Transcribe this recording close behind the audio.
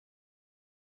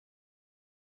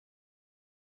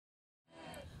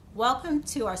Welcome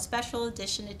to our special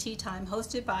edition of Tea Time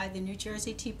hosted by the New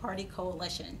Jersey Tea Party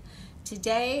Coalition.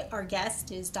 Today our guest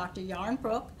is Dr. Yaron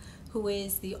Brook, who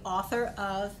is the author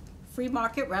of Free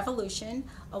Market Revolution,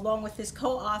 along with his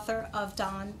co-author of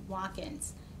Don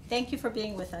Watkins. Thank you for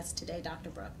being with us today,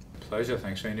 Dr. Brook. Pleasure.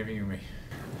 Thanks for interviewing me.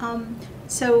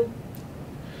 So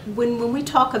when we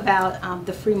talk about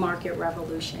the free market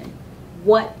revolution,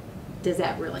 what does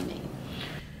that really mean?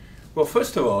 Well,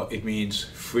 first of all, it means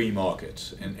free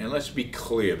markets. And let's be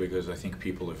clear, because I think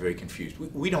people are very confused.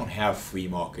 We don't have free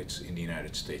markets in the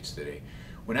United States today.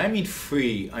 When I mean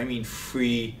free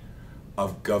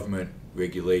of government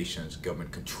regulations,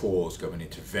 government controls, government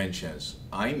interventions.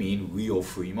 I mean real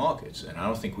free markets. And I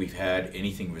don't think we've had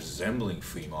anything resembling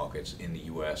free markets in the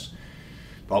US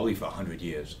probably for 100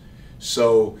 years.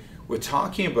 So we're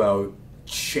talking about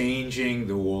changing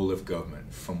the role of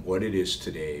government from what it is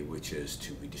today, which is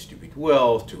to redistribute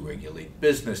wealth, to regulate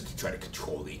business, to try to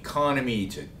control the economy,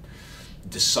 to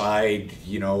decide,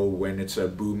 when it's a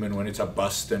boom and when it's a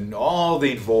bust, and all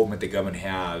the involvement the government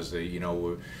has, that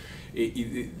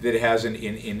it has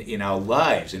in our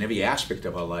lives, in every aspect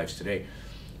of our lives today,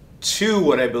 to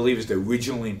what I believe is the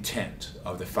original intent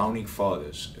of the founding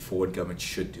fathers for what government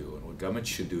should do. And what government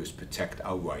should do is protect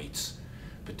our rights,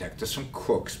 protect us from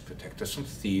crooks, protect us from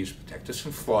thieves, protect us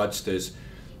from fraudsters,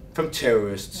 from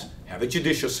terrorists, have a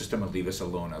judicial system and leave us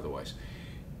alone otherwise.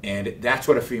 And that's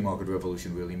what a free market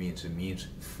revolution really means. It means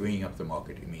freeing up the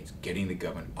market. It means getting the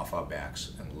government off our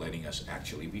backs and letting us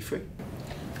actually be free.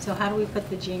 So how do we put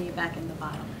the genie back in the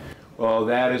bottle? Well,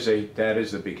 that is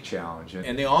the big challenge.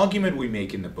 And the argument we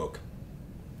make in the book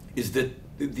is that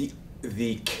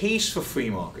the case for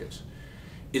free markets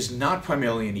is not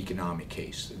primarily an economic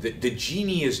case. The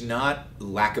genie is not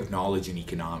lack of knowledge in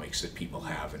economics that people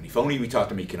have. And if only we taught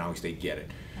them economics, they'd get it.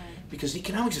 Right. Because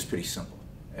economics is pretty simple.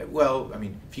 Well, I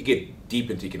mean, if you get deep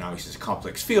into economics, it's a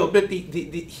complex field, but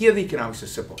here the economics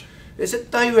is simple. There's a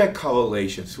direct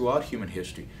correlation throughout human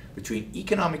history between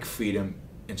economic freedom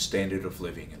and standard of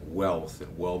living and wealth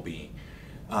and well-being.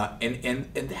 And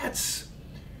that's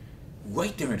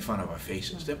right there in front of our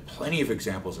faces. There are plenty of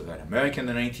examples of that. America in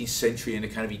the 19th century and the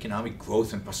kind of economic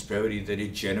growth and prosperity that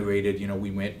it generated. We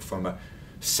went from a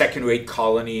second-rate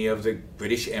colony of the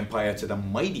British Empire to the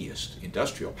mightiest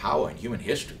industrial power in human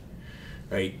history,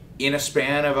 right? In a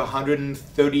span of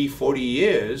 130, 40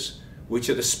 years, which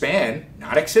are the span,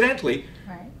 not accidentally,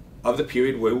 right, of the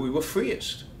period where we were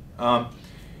freest.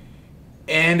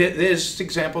 And there's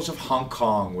examples of Hong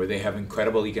Kong where they have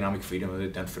incredible economic freedom and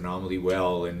they've done phenomenally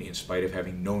well, and in spite of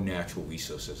having no natural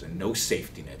resources and no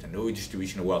safety net and no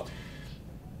redistribution of wealth.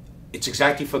 It's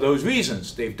exactly for those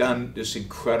reasons they've done this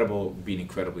been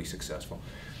incredibly successful.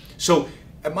 So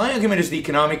my argument is the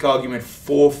economic argument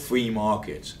for free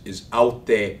markets is out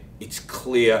there, it's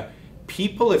clear.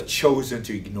 People have chosen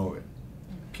to ignore it.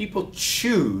 People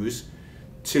choose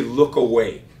to look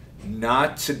away,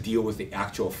 not to deal with the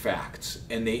actual facts.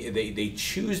 And they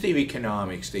choose their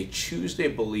economics, they choose their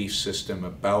belief system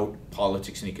about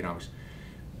politics and economics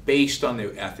based on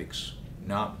their ethics,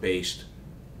 not based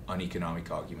on economic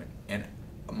argument. And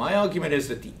my argument is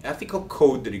that the ethical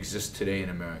code that exists today in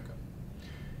America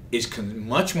is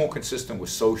much more consistent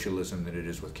with socialism than it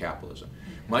is with capitalism,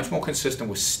 much more consistent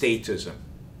with statism,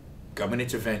 government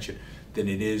intervention, than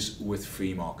it is with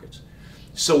free markets.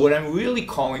 So what I'm really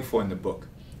calling for in the book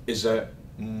is a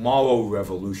moral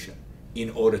revolution in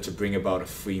order to bring about a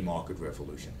free market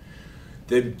revolution.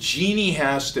 The genie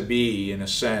has to be, in a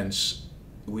sense,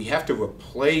 we have to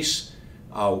replace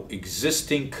our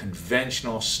existing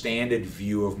conventional standard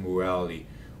view of morality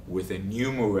with a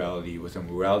new morality, with a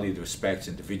morality that respects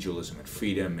individualism and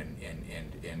freedom and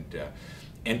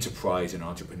enterprise and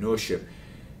entrepreneurship.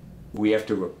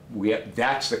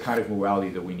 That's the kind of morality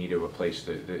that we need to replace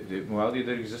the morality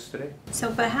that exists today.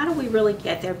 So, but how do we really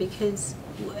get there? Because,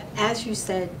 as you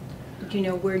said,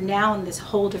 we're now in this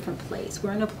whole different place.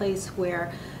 We're in a place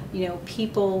where,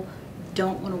 people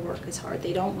don't want to work as hard.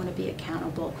 They don't want to be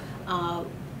accountable.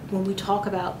 When we talk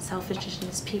about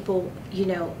selfishness, people,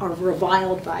 are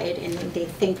reviled by it, and they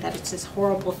think that it's this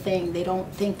horrible thing. They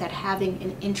don't think that having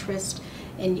an interest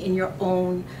in your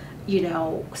own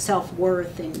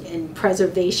self-worth and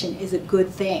preservation is a good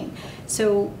thing.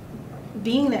 So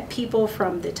being that people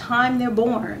from the time they're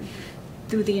born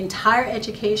through the entire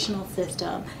educational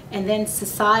system and then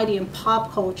society and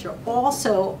pop culture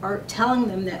also are telling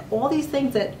them that all these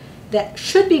things that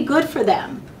should be good for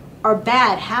them are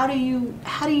bad, how do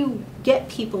you get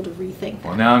people to rethink that?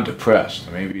 Well, now I'm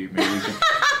depressed. Maybe we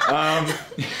can.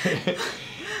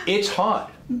 It's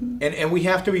hard. And we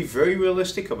have to be very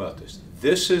realistic about this.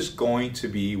 This is going to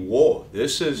be war.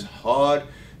 This is hard.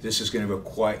 This is going to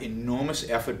require enormous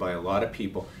effort by a lot of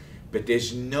people, but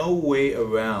there's no way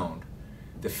around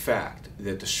the fact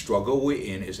that the struggle we're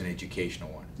in is an educational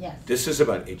one. Yes. This is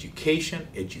about education,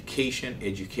 education,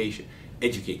 education.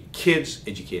 Educate kids,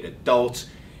 educate adults,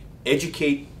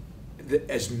 educate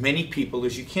as many people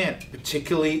as you can,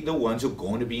 particularly the ones who are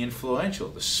going to be influential,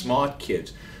 the smart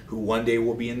kids who one day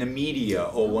will be in the media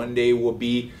or one day will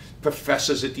be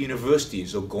professors at the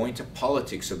universities or going to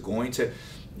politics or going to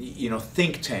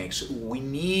think tanks. We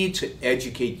need to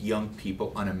educate young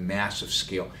people on a massive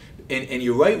scale. And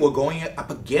you're right, we're going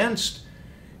up against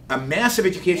a massive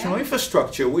educational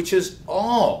infrastructure which is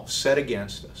all set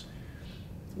against us.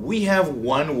 We have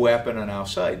one weapon on our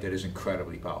side that is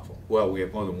incredibly powerful. Well, we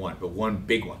have more than one, but one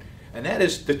big one. And that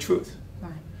is the truth.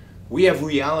 Right. We have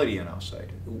reality on our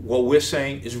side. What we're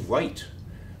saying is right.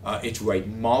 It's right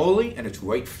morally and it's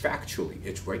right factually.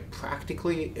 It's right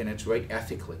practically and it's right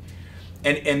ethically.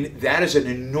 And that is an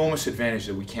enormous advantage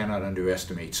that we cannot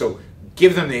underestimate. So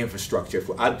give them the infrastructure.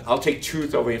 I'll take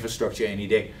truth over infrastructure any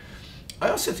day. I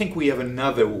also think we have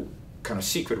another kind of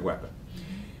secret weapon.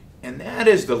 And that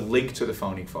is the link to the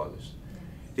Founding Fathers.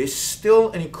 There's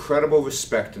still an incredible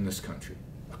respect in this country,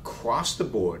 across the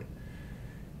board.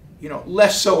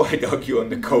 Less so, I'd argue, on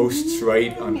the coasts,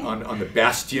 right, on the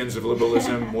bastions of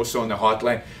liberalism, more so on the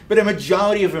heartland. But a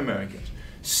majority of Americans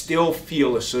still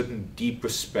feel a certain deep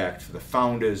respect for the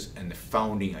founders and the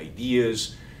founding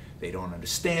ideas. They don't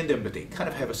understand them, but they kind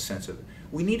of have a sense of it.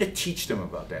 We need to teach them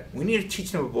about that. We need to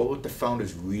teach them about what the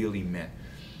founders really meant.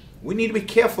 We need to be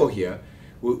careful here.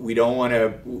 We don't want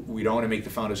to make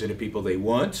the founders into people they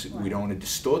weren't. Right. We don't want to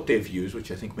distort their views, which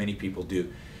I think many people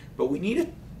do. But we need to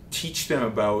teach them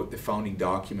about the founding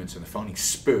documents and the founding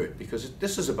spirit, because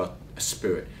this is about a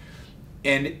spirit.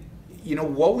 And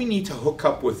what we need to hook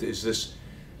up with is this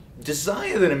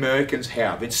desire that Americans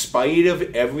have, in spite of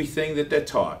everything that they're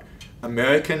taught.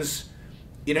 Americans,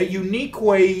 in a unique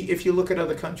way, if you look at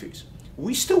other countries,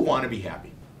 we still want to be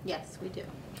happy. Yes, we do.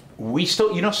 We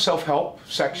still, self-help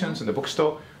sections in the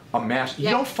bookstore are massive.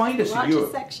 You don't find this in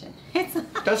Europe. Section.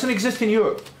 It doesn't exist in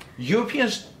Europe.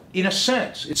 Europeans, in a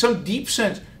sense, in some deep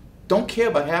sense, don't care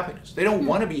about happiness. They don't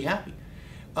want to be happy.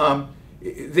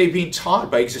 They've been taught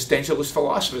by existentialist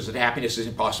philosophers that happiness is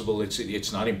impossible.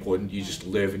 It's not important. You just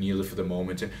live and you live for the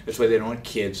moment. And that's why they don't want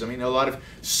kids. I mean, there are a lot of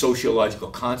sociological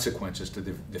consequences to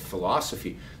the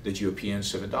philosophy that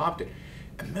Europeans have adopted.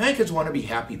 Americans want to be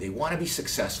happy. They want to be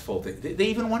successful. They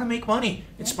even want to make money.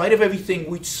 In spite of everything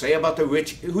we say about the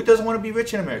rich, who doesn't want to be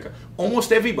rich in America?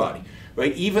 Almost everybody,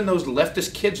 right? Even those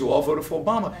leftist kids who all voted for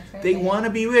Obama, they want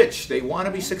to be rich. They want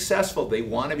to be successful. They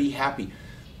want to be happy.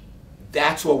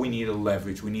 That's what we need to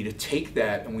leverage. We need to take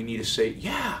that and we need to say,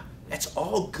 yeah, that's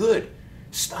all good.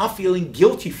 Stop feeling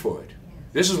guilty for it.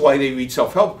 This is why they read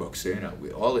self-help books.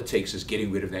 All it takes is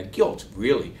getting rid of that guilt,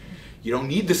 really. You don't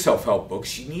need the self-help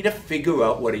books. You need to figure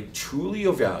out what it truly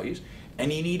your values,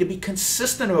 and you need to be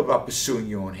consistent about pursuing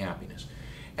your own happiness.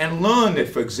 And learn that,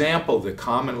 for example, the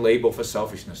common label for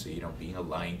selfishness, being a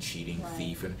lying, cheating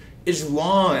thief, is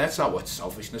wrong. That's not what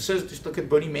selfishness is. Just look at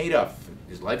Bernie Madoff.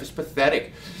 His life is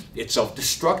pathetic. It's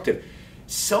self-destructive.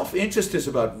 Self-interest is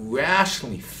about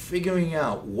rationally figuring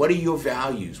out what are your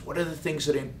values, what are the things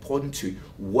that are important to you,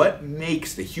 what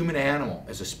makes the human animal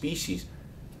as a species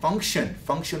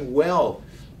function well,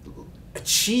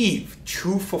 achieve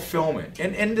true fulfillment.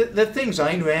 And the things,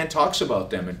 Ayn Rand talks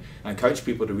about them, and I encourage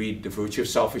people to read The Virtue of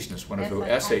Selfishness, one of her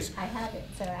essays. I have it,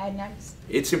 so I next.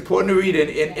 It's important to read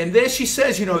it, and there she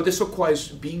says, this requires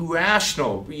being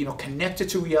rational, connected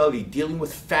to reality, dealing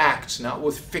with facts, not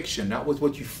with fiction, not with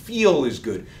what you feel is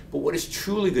good, but what is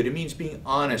truly good. It means being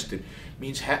honest. It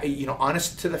means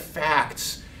honest to the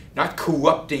facts, not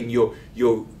corrupting your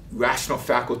rational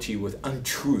faculty with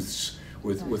untruths,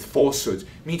 with falsehoods.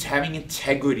 It means having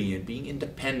integrity and being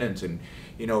independent, and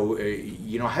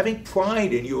having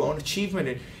pride in your own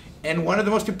achievement. And one of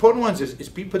the most important ones is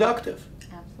be productive.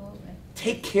 Absolutely.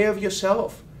 Take care of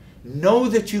yourself. Know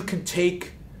that you can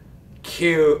take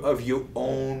care of your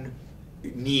own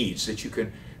needs. That you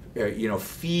can,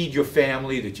 feed your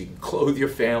family. That you can clothe your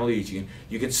family. That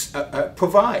you can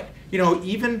provide.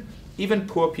 Even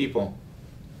poor people.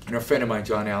 And a friend of mine,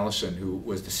 John Allison, who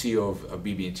was the CEO of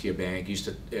BB&T Bank, used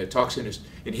to talks in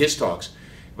his talks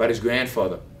about his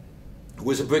grandfather, who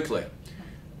was a bricklayer,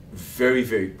 very,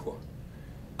 very poor.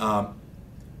 But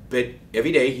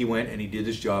every day he went and he did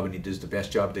his job, and he did the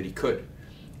best job that he could,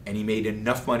 and he made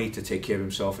enough money to take care of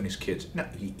himself and his kids. No,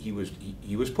 he was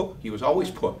poor. He was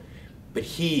always poor, but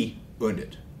he earned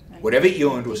it. Whatever he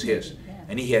earned was his,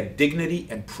 and he had dignity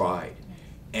and pride.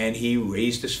 And he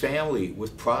raised his family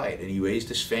with pride, and he raised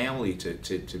his family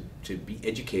to be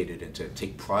educated and to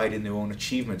take pride in their own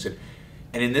achievements.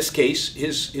 And in this case,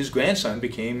 his grandson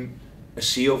became a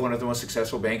CEO of one of the most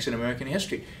successful banks in American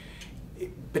history.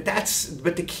 But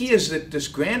the key is that this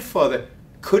grandfather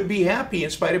could be happy in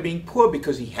spite of being poor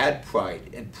because he had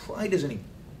pride. And pride is an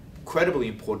incredibly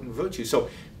important virtue. So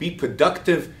be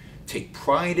productive, take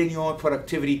pride in your own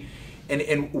productivity.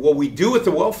 And what we do with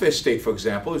the welfare state, for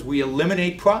example, is we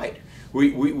eliminate pride.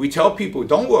 We tell people,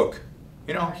 don't work.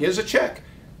 You know, here's a check.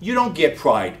 You don't get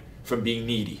pride from being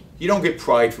needy. You don't get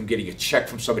pride from getting a check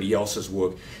from somebody else's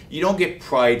work. You don't get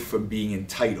pride from being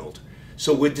entitled.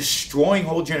 So we're destroying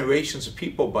whole generations of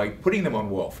people by putting them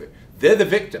on welfare. They're the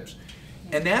victims.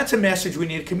 And that's a message we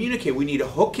need to communicate. We need to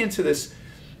hook into this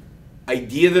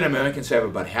idea that Americans have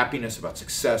about happiness, about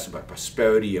success, about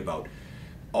prosperity, about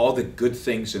all the good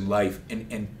things in life,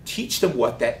 and teach them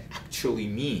what that actually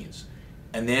means,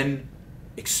 and then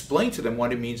explain to them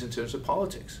what it means in terms of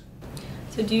politics.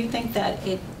 So do you think that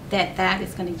that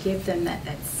is going to give them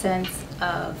that sense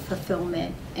of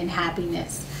fulfillment and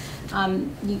happiness?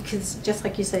 Because just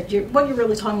like you said, what you're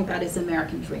really talking about is the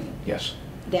American dream. Yes.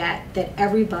 That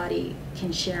everybody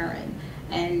can share in.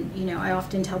 And, you know, I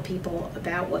often tell people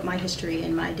about what my history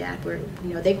and my dad were,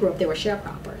 you know, they grew up, they were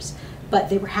sharecroppers, but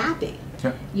they were happy.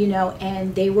 Yeah. You know,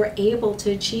 and they were able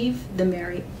to achieve the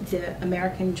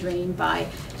American dream by,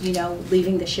 you know,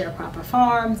 leaving the sharecropper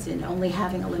farms and only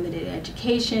having a limited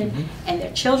education, and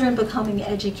their children becoming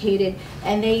educated,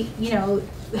 and they, you know,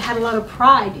 had a lot of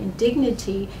pride and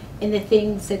dignity in the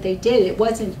things that they did. It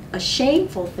wasn't a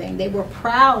shameful thing. They were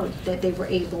proud that they were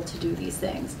able to do these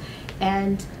things.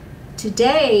 And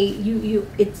today,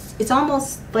 it's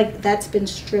almost like that's been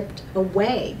stripped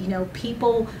away. You know,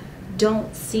 people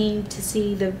don't seem to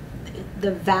see the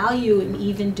value in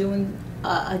even doing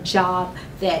a job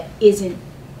that isn't,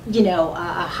 you know, a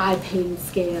high-paying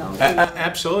scale.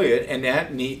 Absolutely, and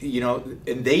that you know,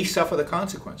 and they suffer the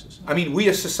consequences. I mean, we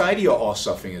as society are all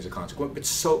suffering as a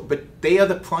consequence, but they are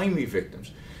the primary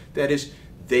victims. That is,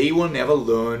 they will never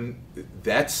learn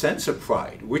that sense of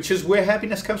pride, which is where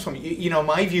happiness comes from. You know,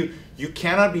 my view, you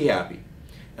cannot be happy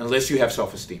unless you have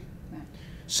self-esteem.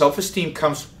 Self-esteem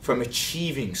comes from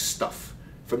achieving stuff,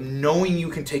 from knowing you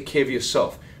can take care of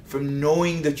yourself, from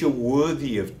knowing that you're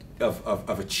worthy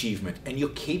of achievement and you're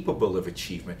capable of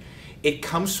achievement. It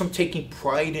comes from taking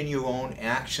pride in your own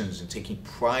actions and taking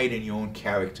pride in your own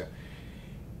character.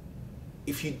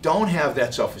 If you don't have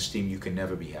that self-esteem, you can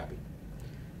never be happy.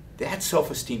 That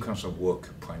self-esteem comes from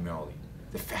work primarily.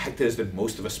 The fact is that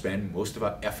most of us spend most of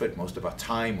our effort, most of our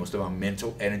time, most of our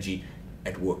mental energy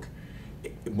at work.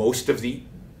 Most of the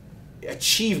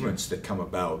achievements that come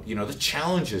about, you know, the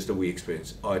challenges that we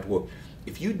experience are at work.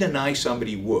 If you deny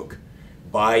somebody work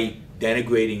by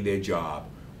denigrating their job,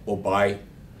 or by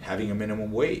having a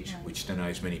minimum wage, which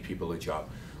denies many people a job,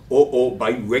 or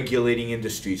by regulating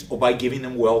industries, or by giving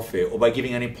them welfare, or by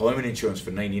giving unemployment insurance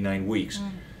for 99 weeks,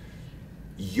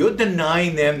 you're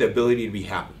denying them the ability to be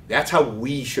happy. That's how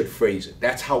we should phrase it.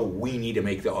 That's how we need to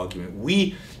make the argument.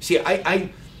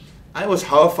 I was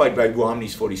horrified by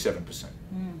Romney's 47%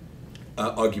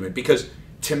 argument, because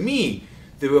to me,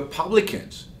 the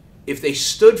Republicans, if they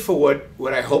stood for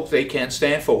what I hope they can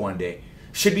stand for one day,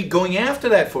 should be going after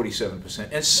that 47%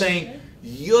 and saying,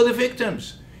 you're the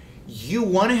victims. You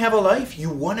want to have a life,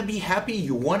 you want to be happy,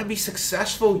 you want to be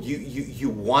successful, you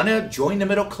want to join the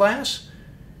middle class,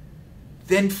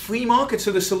 then free markets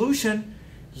are the solution.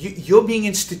 You're being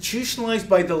institutionalized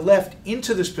by the left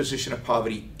into this position of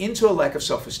poverty, into a lack of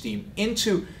self-esteem,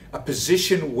 into a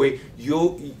position where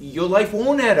your life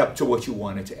won't add up to what you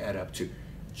want it to add up to.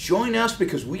 Join us,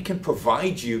 because we can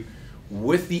provide you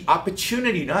with the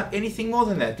opportunity, not anything more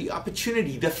than that, the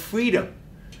opportunity, the freedom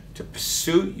to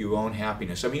pursue your own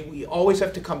happiness. I mean, we always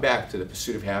have to come back to the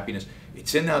pursuit of happiness.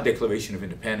 It's in our Declaration of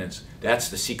Independence. That's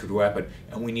the secret weapon,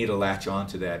 and we need to latch on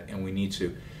to that, and we need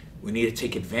to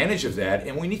take advantage of that,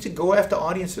 and we need to go after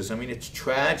audiences. I mean, it's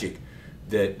tragic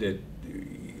that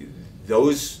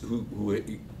those who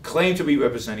claim to be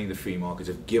representing the free markets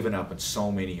have given up on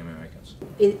so many Americans.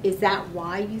 Is that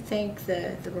why you think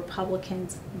the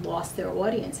Republicans lost their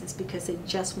audiences? Because they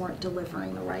just weren't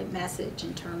delivering the right message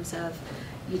in terms of,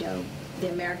 you know, the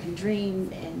American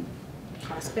dream and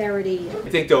prosperity? I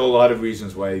think there are a lot of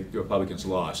reasons why the Republicans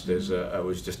lost. I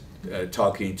was just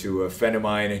talking to a friend of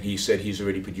mine, and he said he's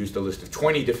already produced a list of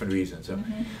 20 different reasons.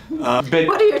 But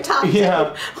what are your top 10?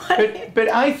 Yeah, but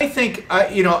I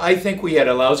think we had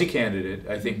a lousy candidate.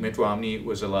 I think Mitt Romney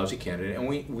was a lousy candidate, and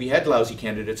we had lousy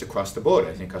candidates across the board.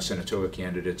 I think our senatorial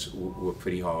candidates were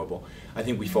pretty horrible. I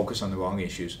think we focused on the wrong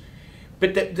issues.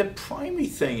 But the primary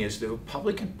thing is the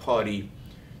Republican Party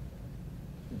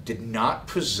did not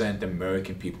present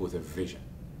American people with a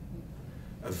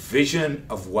vision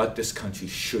of what this country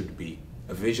should be,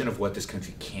 a vision of what this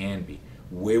country can be,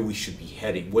 where we should be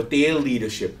heading, what their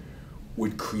leadership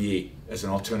would create as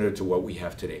an alternative to what we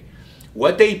have today.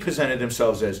 What they presented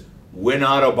themselves as, we're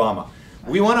not Obama.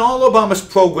 We want all Obama's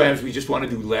programs, we just want to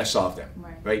do less of them,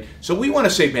 right? So we want to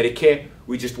save Medicare,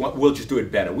 we'll just do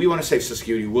it better. We want to save Social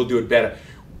Security, we'll do it better.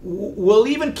 We'll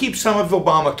even keep some of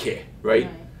Obamacare, right?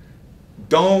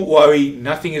 Don't worry,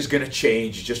 nothing is going to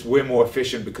change, just we're more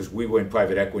efficient because we were in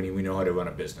private equity, we know how to run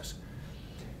a business.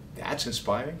 That's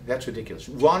inspiring, that's ridiculous.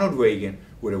 Ronald Reagan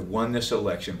would have won this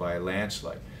election by a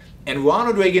landslide. And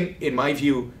Ronald Reagan, in my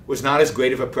view, was not as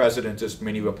great of a president as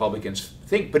many Republicans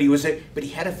think, but he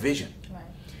had a vision. Right.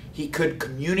 He could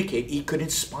communicate, he could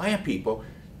inspire people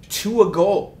to a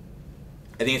goal.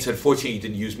 I think it's unfortunate he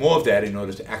didn't use more of that in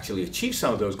order to actually achieve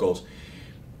some of those goals.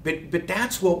 But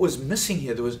that's what was missing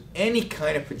here. There was any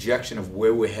kind of projection of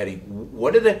where we're heading.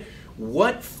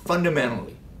 What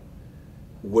fundamentally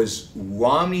was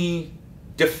Romney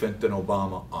different than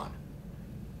Obama on?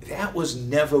 That was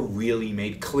never really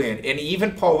made clear. And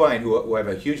even Paul Ryan, who I have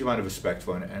a huge amount of respect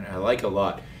for and I like a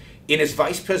lot, in his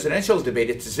vice presidential debate,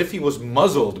 it's as if he was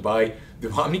muzzled by the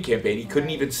Romney campaign. He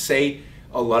couldn't even say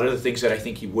a lot of the things that I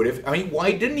think he would have. I mean,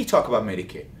 why didn't he talk about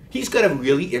Medicare? He's got a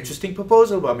really interesting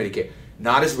proposal about Medicare.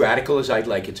 Not as radical as I'd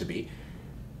like it to be,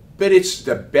 but it's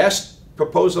the best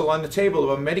proposal on the table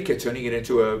about Medicare, turning it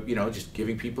into just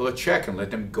giving people a check and let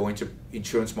them go into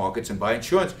insurance markets and buy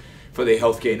insurance for their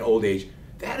health care in old age.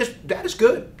 That is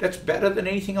good. That's better than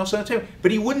anything else on the table.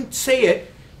 But he wouldn't say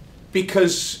it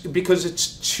because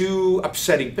it's too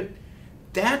upsetting. But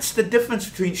that's the difference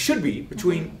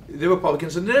between the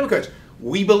Republicans and the Democrats.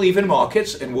 We believe in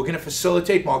markets, and we're going to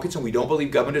facilitate markets, and we don't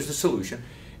believe government is the solution.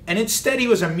 And instead, he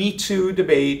was a Me Too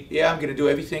debate. Yeah, I'm going to do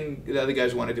everything the other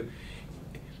guys want to do.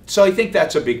 So I think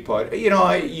that's a big part.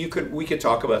 We could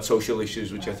talk about social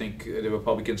issues, which I think the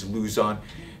Republicans lose on,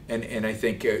 and I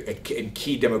think in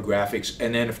key demographics.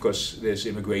 And then, of course, there's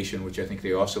immigration, which I think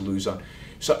they also lose on.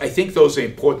 So I think those are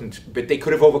important, but they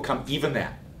could have overcome even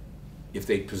that if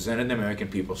they presented the American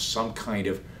people some kind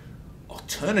of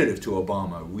alternative to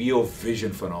Obama, a real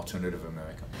vision for an alternative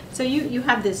America. So you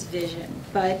have this vision,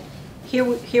 but here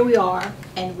we are,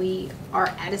 and we are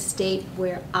at a state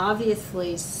where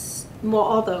obviously, well,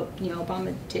 although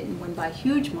Obama didn't win by a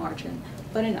huge margin,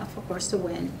 but enough, of course, to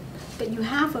win. But you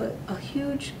have a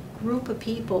huge group of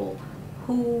people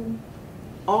who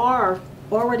are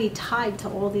already tied to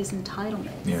all these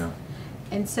entitlements. Yeah.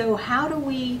 And so how do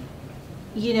we,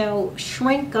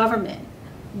 shrink government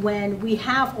when we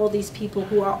have all these people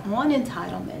who are on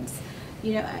entitlements?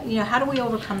 How do we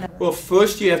overcome that? Well,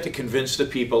 first you have to convince the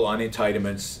people on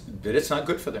entitlements that it's not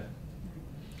good for them.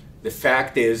 The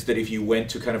fact is that if you went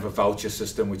to kind of a voucher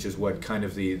system, which is what kind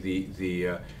of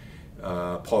the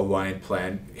Paul Ryan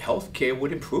plan, health care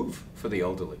would improve for the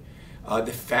elderly.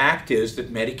 The fact is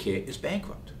that Medicare is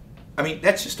bankrupt. I mean,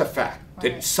 that's just a fact.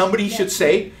 Right. That somebody should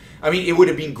say, I mean, it would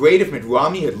have been great if Mitt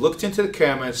Romney had looked into the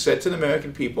camera and said to the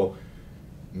American people,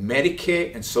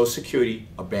 Medicare and Social Security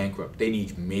are bankrupt. They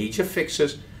need major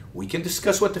fixes. We can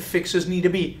discuss what the fixes need to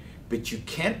be, but you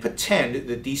can't pretend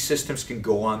that these systems can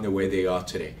go on the way they are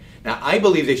today. Now, I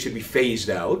believe they should be phased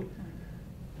out.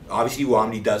 Obviously,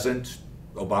 Romney doesn't,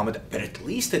 Obama, but at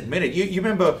least admit it. You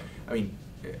remember, I mean,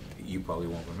 you probably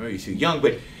won't remember, you're too young,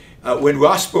 but when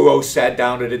Ross Perot sat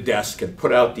down at a desk and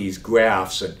put out these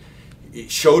graphs and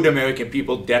showed American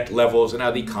people debt levels and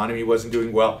how the economy wasn't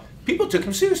doing well, people took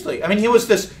him seriously. I mean, he was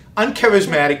this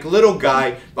uncharismatic little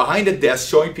guy behind a desk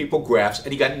showing people graphs,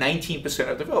 and he got 19%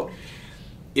 of the vote.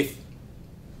 If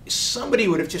somebody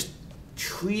would have just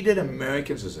treated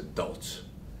Americans as adults,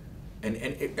 and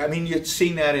I mean, you're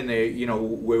seeing that in the,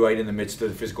 we're right in the midst of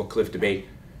the fiscal cliff debate.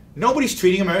 Nobody's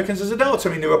treating Americans as adults. I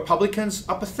mean, the Republicans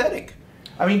are pathetic.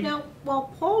 I mean,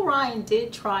 well, Paul Ryan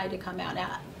did try to come out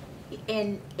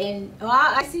and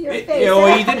I see your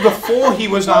face. He did before he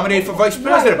was nominated for vice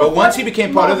president, but once he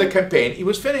became part of the campaign, he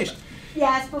was finished.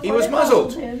 Yes, before he was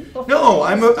muzzled. No,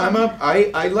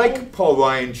 I like Paul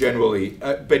Ryan generally,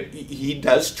 but he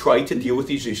does try to deal with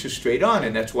these issues straight on,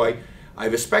 and that's why I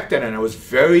respect that. And I was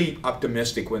very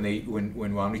optimistic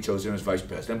when Romney chose him as vice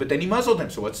president, but then he muzzled him.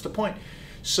 So what's the point?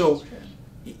 So,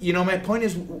 my point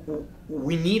is,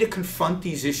 we need to confront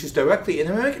these issues directly, and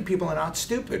American people are not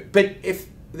stupid. But if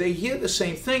they hear the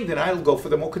same thing, then I'll go for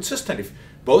the more consistent. If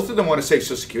both of them want to save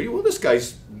Social Security, well, this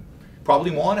guy's probably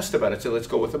more honest about it, so let's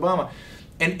go with Obama.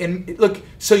 And look,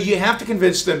 so you have to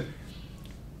convince them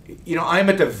you know, I'm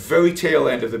at the very tail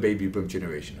end of the baby boom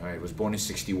generation. I was born in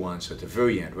 '61, so at the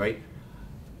very end, right?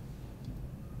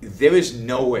 There is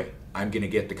no way I'm going to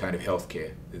get the kind of health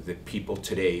care that people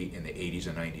today in the 80s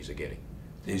and 90s are getting.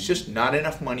 There's just not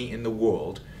enough money in the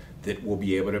world that will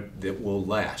be able to, that will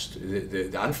last. The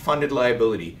unfunded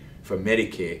liability for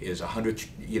Medicare is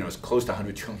it's close to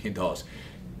 $100 trillion.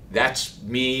 That's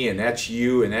me and that's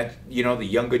you and that, you know, the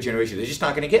younger generation. They're just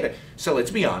not going to get it. So let's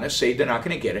be honest, say they're not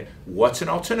going to get it. What's an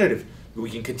alternative? We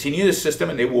can continue the system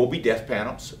and there will be death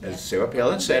panels, as Sarah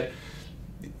Palin said.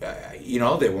 You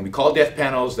know, they won't be called death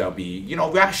panels. There'll be, you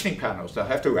know, rationing panels. They'll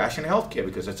have to ration healthcare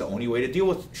because that's the only way to deal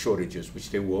with shortages, which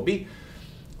there will be.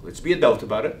 Let's be adult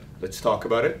about it. Let's talk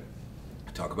about it.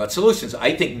 Talk about solutions.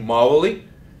 I think morally,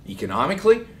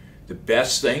 economically, the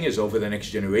best thing is over the next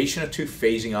generation or two,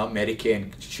 phasing out Medicare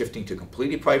and shifting to a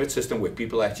completely private system where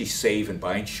people actually save and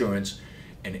buy insurance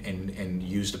and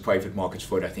use the private markets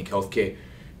for it. I think healthcare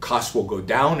costs will go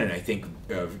down, and I think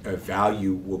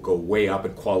value will go way up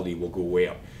and quality will go way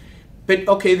up. But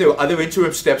okay, there are other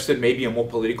interim steps that maybe are more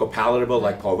political palatable,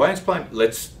 like Paul Ryan's plan.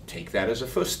 Let's take that as a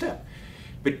first step.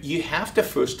 But you have to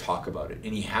first talk about it,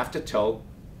 and you have to tell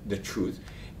the truth,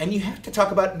 and you have to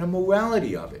talk about the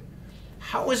morality of it.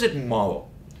 How is it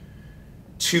moral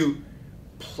to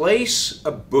place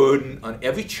a burden on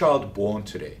every child born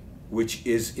today, which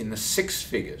is in the six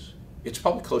figures? It's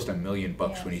probably close to $1 million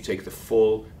when you take the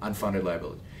full unfunded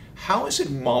liability. How is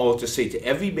it moral to say to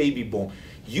every baby born,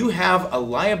 you have a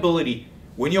liability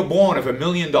when you're born of $1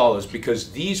 million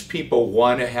because these people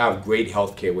want to have great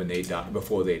health care when they die,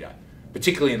 before they die,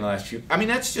 particularly in the last few? I mean,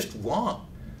 that's just wrong.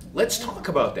 Let's talk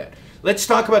about that. Let's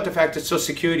talk about the fact that Social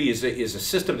Security is a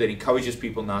system that encourages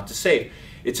people not to save.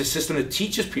 It's a system that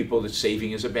teaches people that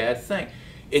saving is a bad thing.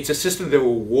 It's a system that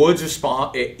rewards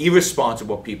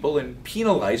irresponsible people and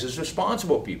penalizes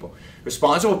responsible people.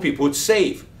 Responsible people would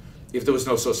save if there was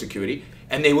no Social Security,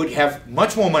 and they would have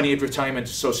much more money at retirement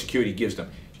than Social Security gives them.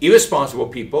 Irresponsible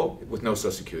people with no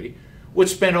Social Security would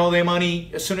spend all their money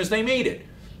as soon as they made it.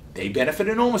 They benefit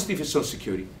enormously from Social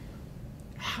Security.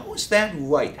 How is that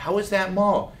right? How is that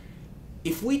moral?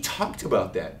 If we talked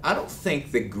about that, I don't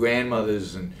think the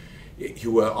grandmothers and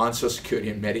who are on Social Security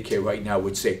and Medicare right now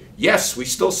would say, yes, we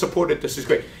still support it, this is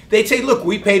great. They'd say, look,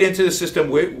 we paid into the system,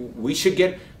 we should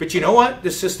get, but you know what? The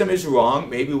system is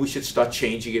wrong. Maybe we should start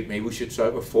changing it. Maybe we should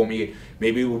start reforming it.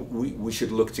 Maybe we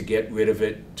should look to get rid of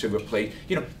it, to replace,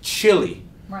 you know, Chile,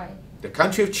 right? The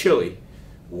country of Chile,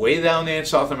 way down there in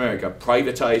South America,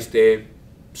 privatized their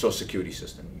Social Security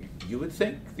system. You would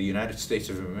think the United States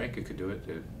of America could do it.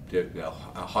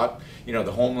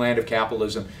 The homeland of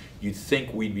capitalism. You'd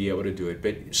think we'd be able to do it.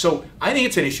 But so I think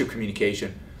it's an issue of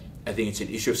communication. I think it's an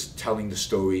issue of telling the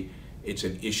story. It's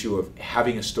an issue of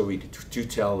having a story to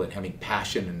tell and having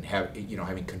passion and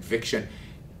having conviction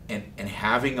and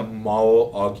having a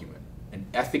moral argument, an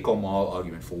ethical moral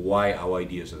argument for why our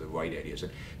ideas are the right ideas.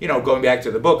 And going back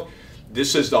to the book,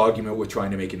 this is the argument we're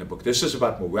trying to make in the book. This is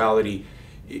about morality.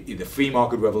 The free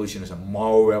market revolution is a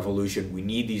moral revolution. We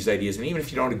need these ideas, and even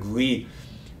if you don't agree,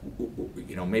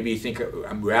 maybe you think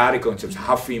I'm radical in terms of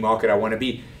how free market I want to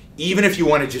be. Even if you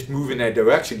want to just move in that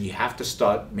direction, you have to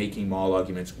start making moral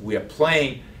arguments. We are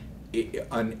playing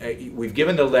we've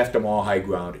given the left a moral high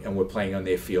ground, and we're playing on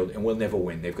their field, and we'll never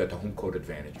win. They've got the home court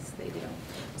advantage. Yes, they do.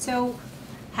 So,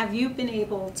 have you been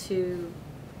able to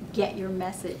get your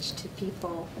message to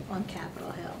people on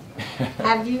Capitol Hill?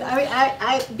 Have you?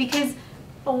 Because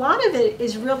a lot of it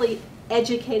is really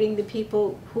educating the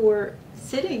people who are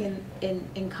sitting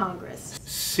in Congress.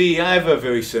 See, I have a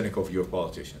very cynical view of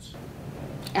politicians.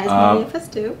 As many of us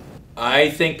do. I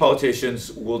think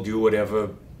politicians will do whatever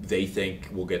they think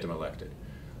will get them elected.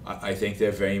 I think they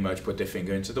very much put their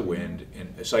finger into the wind.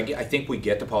 And so I think we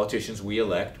get the politicians we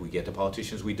elect, we get the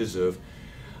politicians we deserve.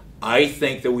 I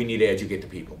think that we need to educate the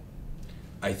people.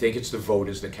 I think it's the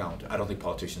voters that count. I don't think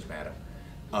politicians matter.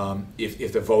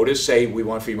 If the voters say we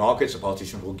want free markets, the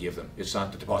politicians will give them. It's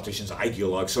not that the politicians are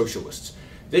ideologue socialists.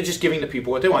 They're just giving the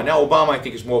people what they want. Now, Obama, I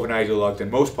think, is more of an ideologue than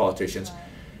most politicians,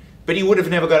 but he would have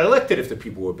never got elected if the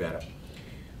people were better.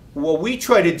 What we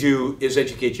try to do is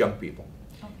educate young people,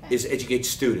 is educate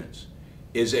students,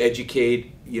 is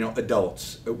educate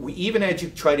adults. We even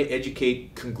try to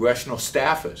educate congressional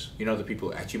staffers, the people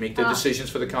who actually make the decisions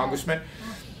for the congressmen,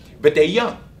 but they're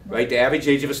young, right? The average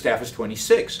age of a staff is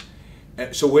 26.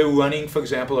 So we're running, for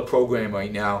example, a program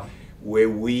right now where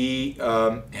we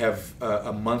have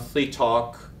a monthly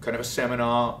talk, kind of a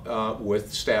seminar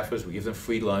with staffers. We give them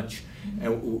free lunch,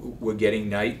 and we're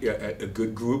getting a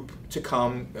good group to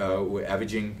come. We're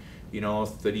averaging,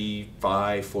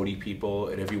 35, 40 people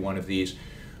at every one of these,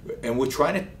 and we're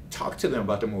trying to talk to them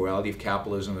about the morality of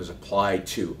capitalism as applied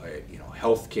to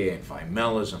healthcare,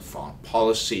 environmentalism, foreign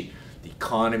policy, the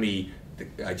economy.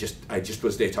 I just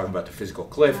was there talking about the physical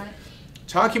cliff, Right.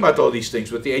 talking about all these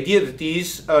things with the idea that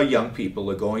these young people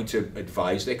are going to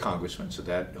advise their congressmen, so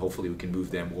that hopefully we can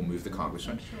move them, we'll move the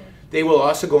congressmen. Sure. They will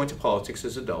also go into politics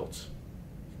as adults.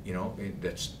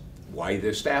 That's why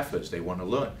they're staffers, they want to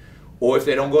learn. Or if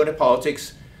they don't go into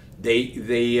politics,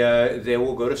 they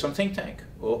will go to some think tank,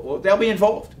 or they'll be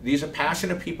involved. These are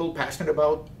passionate people, passionate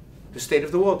about the state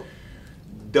of the world.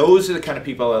 Those are the kind of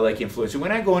people I like influencing.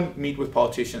 When I go and meet with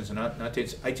politicians, and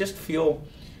I just feel,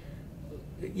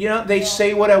 they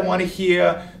say what I want to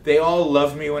hear. They all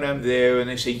love me when I'm there, and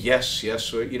they say yes,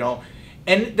 yes,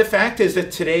 And the fact is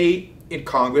that today in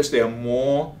Congress, there are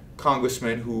more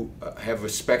congressmen who have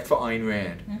respect for Ayn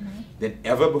Rand than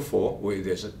ever before.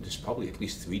 There's probably at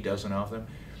least 3 dozen of them.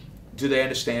 Do they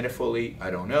understand it fully? I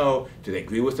don't know. Do they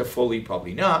agree with it fully?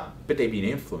 Probably not, but they've been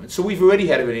influenced. So we've already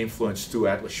had an influence through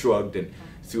Atlas Shrugged and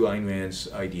through Ayn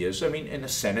Rand's ideas. I mean, in the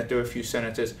Senate, there are a few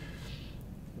senators,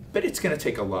 but it's going to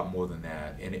take a lot more than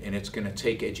that, and it's going to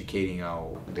take educating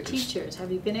our Teachers.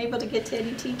 Have you been able to get to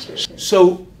any teachers?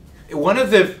 So one of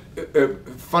the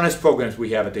funnest programs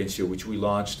we have at the Institute, which we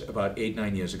launched about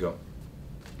 8-9 years ago,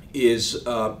 is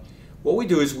what we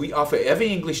do is we offer every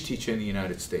English teacher in the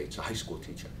United States, a high school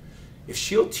teacher, if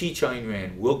she'll teach Ayn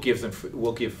Rand, we'll give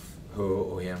her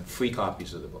or him free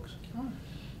copies of the books.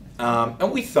 Oh.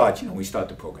 And we thought, we start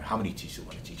the program, how many teachers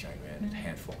want to teach Ayn Rand? A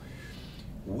handful.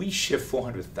 We ship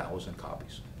 400,000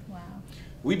 copies. Wow.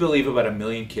 We believe about 1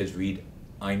 million kids read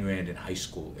Ayn Rand in high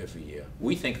school every year.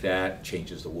 We think that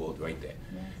changes the world right there.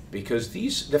 Yes. Because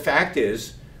the fact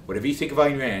is, whatever you think of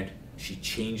Ayn Rand, she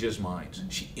changes minds.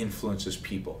 She influences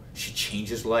people. She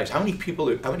changes lives. How many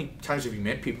times have you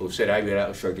met people who said, I read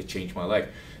Atlas Shrugged to change my life?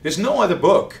 There's no other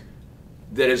book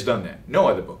that has done that. No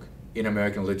other book in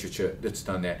American literature that's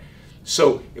done that.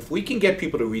 So if we can get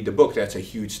people to read the book, that's a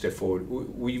huge step forward.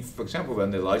 We've, for example, run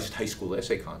the largest high school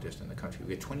essay contest in the country.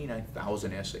 We had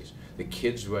 29,000 essays the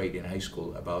kids write in high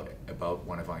school about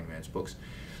one of Ayn Rand's books.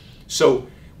 So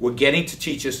we're getting to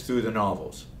teachers through the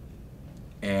novels.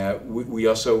 We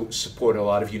also support a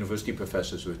lot of university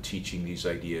professors who are teaching these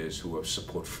ideas, who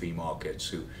support free markets,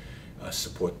 who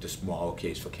support this moral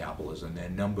case for capitalism. There are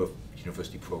a number of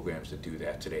university programs that do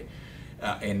that today.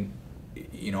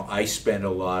 I spend a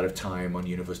lot of time on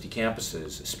university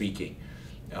campuses speaking,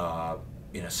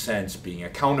 in a sense, being a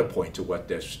counterpoint to what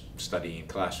they're studying in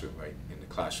classroom, right? In the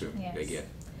classroom, yes. They get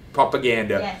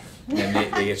propaganda, yes.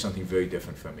 and they get something very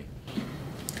different from me.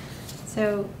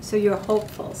 So you're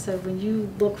hopeful. So when you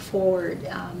look forward,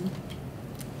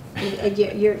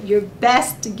 your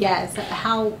best guess,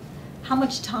 how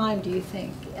much time do you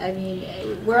think? I mean,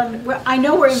 I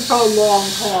know we're in for a long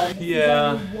haul.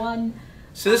 Yeah.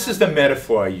 So this is the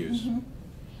metaphor I use. Mm-hmm.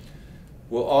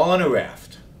 We're all on a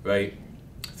raft, right?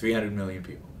 300 million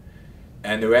people.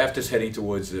 And the raft is heading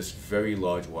towards this very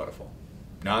large waterfall.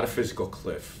 Not a physical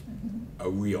cliff, a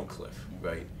real cliff,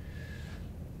 right?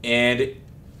 And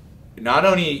not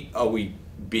only are we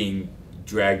being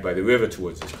dragged by the river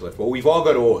towards this cliff, but we've all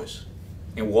got oars,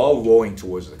 and we're all rowing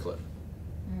towards the cliff.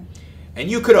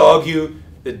 And you could argue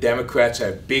that Democrats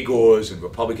have big oars and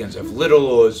Republicans have little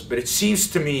oars, but it seems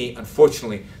to me,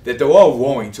 unfortunately, that they're all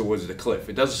rowing towards the cliff.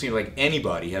 It doesn't seem like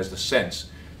anybody has the sense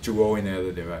to row in the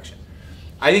other direction.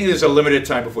 I think there's a limited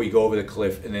time before you go over the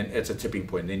cliff, and then it's a tipping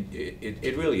point. Then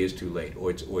it really is too late,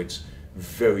 or it's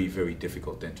very, very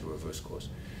difficult then to reverse course.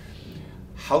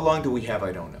 How long do we have?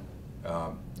 I don't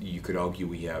know. You could argue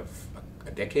we have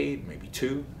a decade, maybe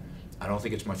 2. I don't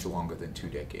think it's much longer than 2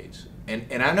 decades.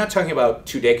 And I'm not talking about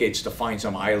 2 decades to find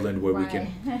some island where we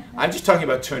can. I'm just talking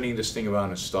about turning this thing around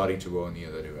and starting to row in the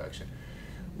other direction.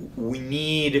 We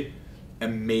need a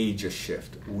major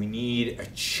shift. We need a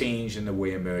change in the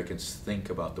way Americans think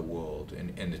about the world.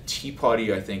 And the Tea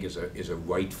Party, I think, is a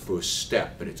right first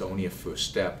step, but it's only a first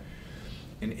step.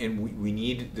 And we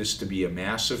need this to be a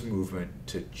massive movement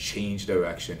to change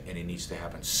direction, and it needs to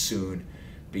happen soon,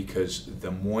 because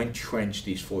the more entrenched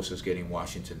these forces get in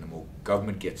Washington, the more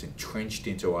government gets entrenched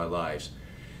into our lives,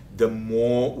 the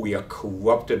more we are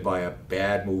corrupted by a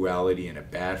bad morality and a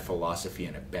bad philosophy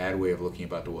and a bad way of looking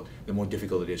about the world, the more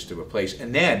difficult it is to replace.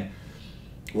 And then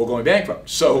we're going bankrupt.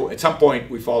 So at some point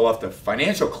we fall off the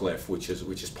financial cliff, which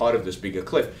is part of this bigger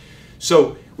cliff.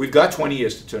 So we've got 20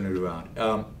 years to turn it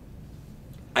around.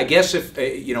 I guess if,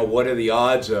 what are the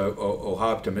odds or how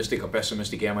optimistic or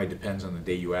pessimistic am I depends on the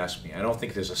day you ask me. I don't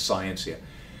think there's a science here.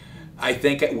 I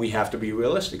think we have to be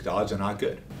realistic. The odds are not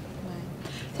good.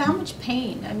 Right. how much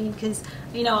pain? I mean, because,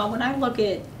 you know, when I look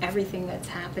at everything that's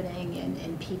happening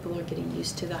and people are getting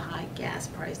used to the high gas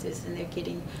prices and they're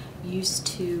getting used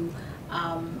to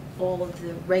all of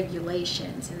the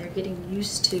regulations and they're getting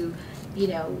used to, you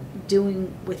know,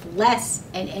 doing with less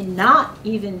and not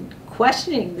even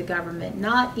questioning the government,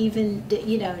 not even,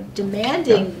 you know,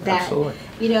 demanding that. Absolutely.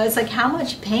 You know, it's like, how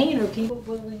much pain are people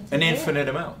willing to An bear? infinite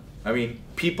amount. I mean,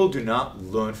 people do not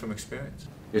learn from experience.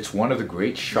 It's one of the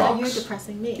great shocks. Now you're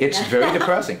depressing me. It's very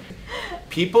depressing.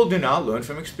 People do not learn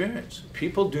from experience.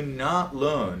 People do not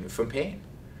learn from pain.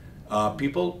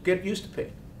 People get used to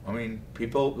pain. I mean,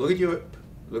 people, look at Europe.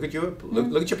 Look at Europe.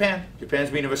 Look at Japan. Japan's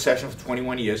been in a recession for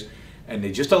 21 years, and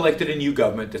they just elected a new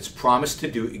government that's promised to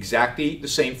do exactly the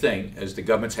same thing as the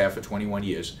governments have for 21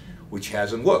 years, which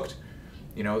hasn't worked.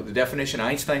 You know, the definition,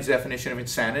 Einstein's definition of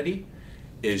insanity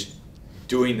is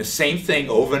doing the same thing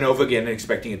over and over again and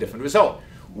expecting a different result.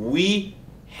 We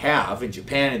have, in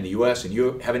Japan, in the US, and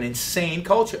Europe, have an insane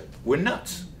culture. We're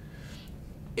nuts.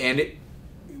 And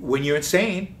when you're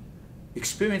insane,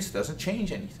 experience doesn't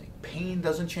change anything. Pain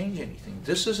doesn't change anything.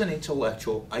 This is an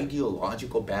intellectual,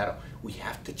 ideological battle. We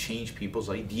have to change people's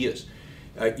ideas.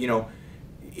 You know,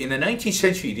 in the 19th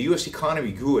century, the US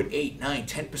economy grew at 8, 9,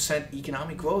 10%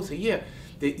 economic growth a year.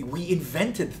 We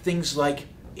invented things like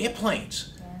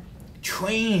airplanes,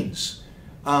 trains,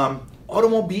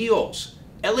 automobiles,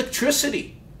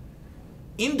 electricity,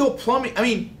 indoor plumbing. I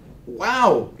mean,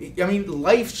 wow. I mean,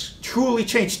 life's truly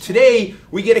changed. Today,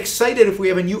 we get excited if we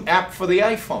have a new app for the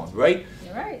iPhone, right?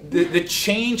 You're right. The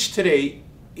change today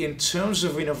in terms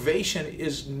of innovation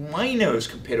is minor as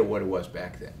compared to what it was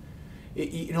back then.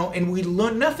 You know, and we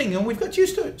learn nothing, and we've got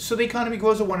used to it. So the economy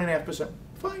grows at 1.5%.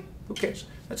 Fine, who cares?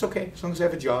 That's okay. As long as I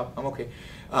have a job, I'm okay.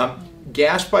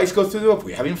 Gas prices go through the roof.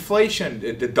 We have inflation.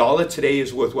 The dollar today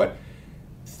is worth what?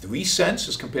 3 cents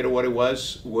as compared to what it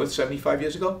was worth 75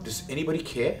 years ago? Does anybody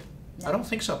care? No. I don't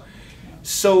think so.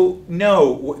 So,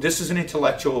 no, this is an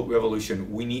intellectual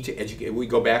revolution. We need to educate. We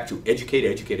go back to educate,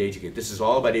 educate, educate. This is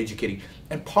all about educating.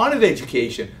 And part of the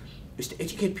education is to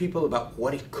educate people about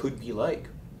what it could be like.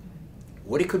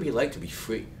 What it could be like to be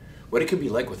free. What it could be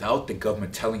like without the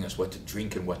government telling us what to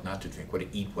drink and what not to drink, what to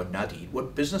eat, what not to eat,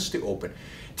 what business to open,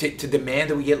 to demand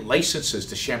that we get licenses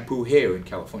to shampoo hair in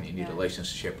California. You need a license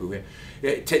to shampoo hair.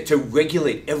 To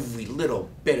regulate every little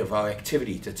bit of our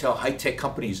activity, to tell high-tech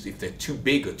companies if they're too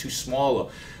big or too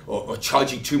small or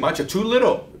charging too much or too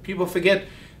little. People forget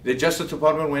the Justice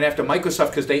Department went after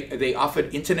Microsoft because they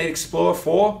offered Internet Explorer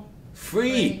for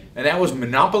free. And that was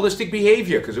monopolistic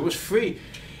behavior because it was free.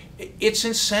 It's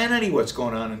insanity what's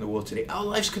going on in the world today. Our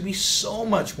lives could be so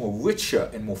much more richer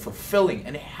and more fulfilling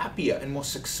and happier and more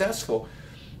successful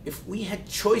if we had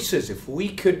choices, if we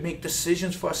could make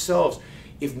decisions for ourselves,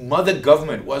 if Mother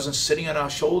Government wasn't sitting on our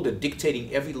shoulder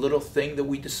dictating every little thing that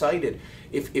we decided,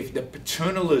 if the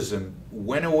paternalism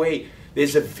went away.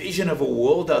 There's a vision of a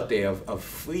world out there of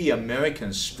free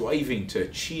Americans striving to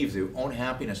achieve their own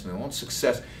happiness and their own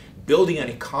success, building an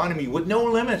economy with no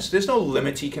limits. There's no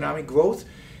limit to economic growth.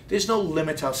 There's no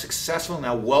limit to how successful and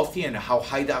how wealthy and how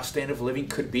high our standard of living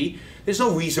could be. There's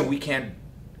no reason we can't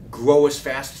grow as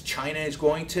fast as China is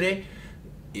growing today,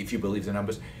 if you believe the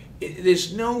numbers.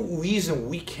 There's no reason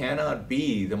we cannot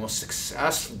be the most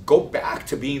successful, go back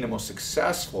to being the most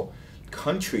successful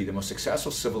country, the most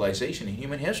successful civilization in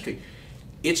human history.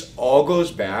 It all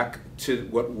goes back to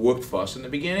what worked for us in the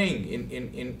beginning,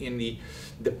 in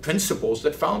the principles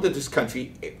that founded this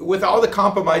country, with all the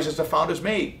compromises the founders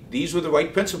made. These were the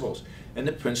right principles, and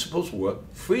the principles were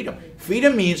freedom.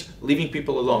 Freedom means leaving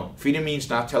people alone. Freedom means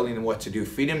not telling them what to do.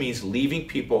 Freedom means leaving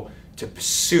people to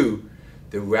pursue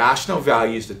the rational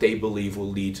values that they believe will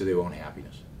lead to their own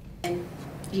happiness. And,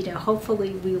 you know,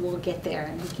 hopefully we will get there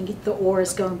and we can get the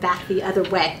oars going back the other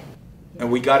way.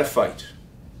 And we got to fight.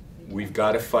 We've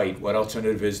got to fight. What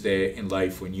alternative is there in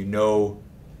life when you know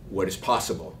what is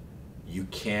possible? You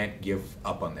can't give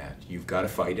up on that. You've got to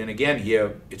fight. And again,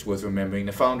 here, it's worth remembering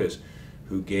the founders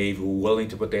who were willing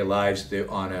to put their lives, their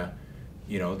honor,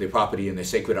 you know, their property and their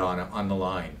sacred honor on the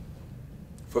line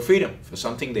for freedom, for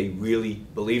something they really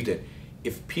believed in.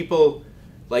 If people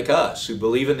like us who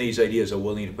believe in these ideas are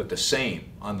willing to put the same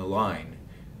on the line,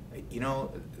 you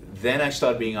know, then I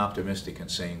start being optimistic and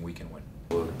saying we can win.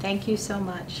 Thank you so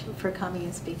much for coming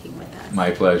and speaking with us.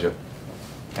 My pleasure.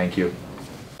 Thank you.